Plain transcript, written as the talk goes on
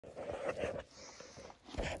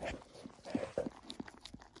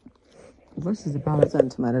This is about as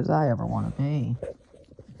intimate as I ever want to be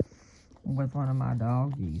with one of my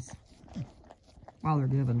doggies while they're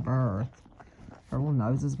giving birth. Her little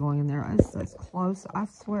nose is going in there. It's close. I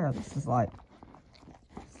swear, this is like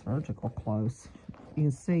surgical close. You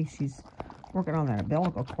can see she's working on that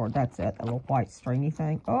umbilical cord. That's it, that little white stringy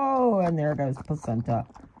thing. Oh, and there goes placenta.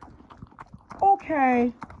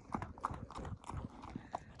 Okay.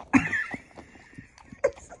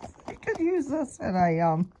 You could use this in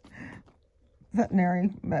a veterinary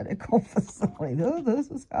medical facility. This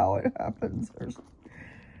is how it happens. Oh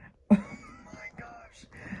my gosh.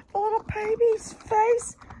 The little baby's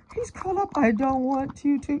face. He's called up. I don't want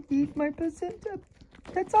you to eat my placenta.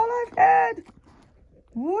 That's all I've had.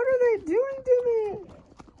 What are they doing to me?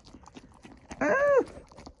 Oh,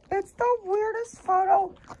 it's the weirdest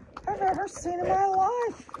photo I've ever seen in my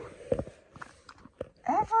life.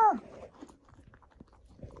 Ever.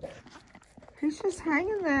 He's just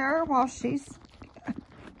hanging there while she's...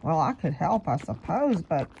 Well, I could help, I suppose,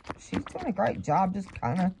 but she's doing a great job just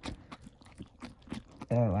kind of...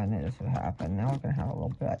 Oh, I knew this would happen. Now we're going to have a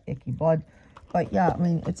little bit of icky blood. But yeah, I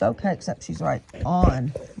mean, it's okay, except she's right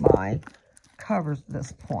on my covers at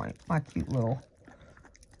this point. My cute little...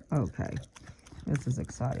 Okay. This is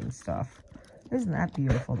exciting stuff. Isn't that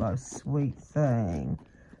beautiful, though? Sweet thing.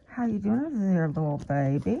 How you doing over there, little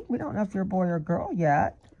baby? We don't know if you're a boy or girl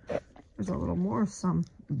yet. There's a little more of some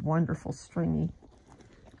wonderful stringy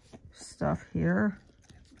stuff here.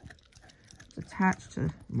 It's attached to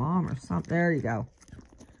mom or something. There you go.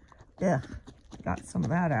 Yeah, got some of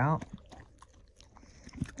that out.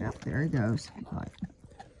 Yep, there he goes. Right.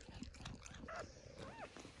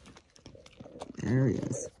 There he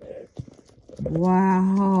is.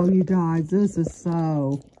 Wow, you guys, this is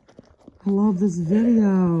so... I love this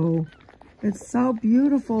video. It's so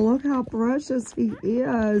beautiful. Look how precious he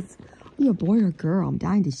is. Are you a boy or a girl? I'm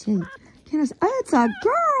dying to see. It's a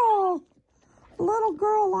girl! A little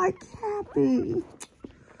girl like Cappy.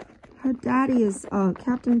 Her daddy is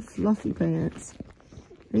Captain Fluffy Pants.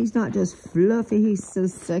 He's not just fluffy, he's a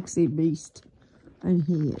sexy beast. And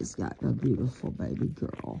he has got a beautiful baby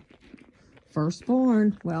girl.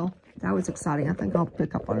 Firstborn. Well, that was exciting. I think I'll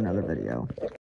pick up on another video.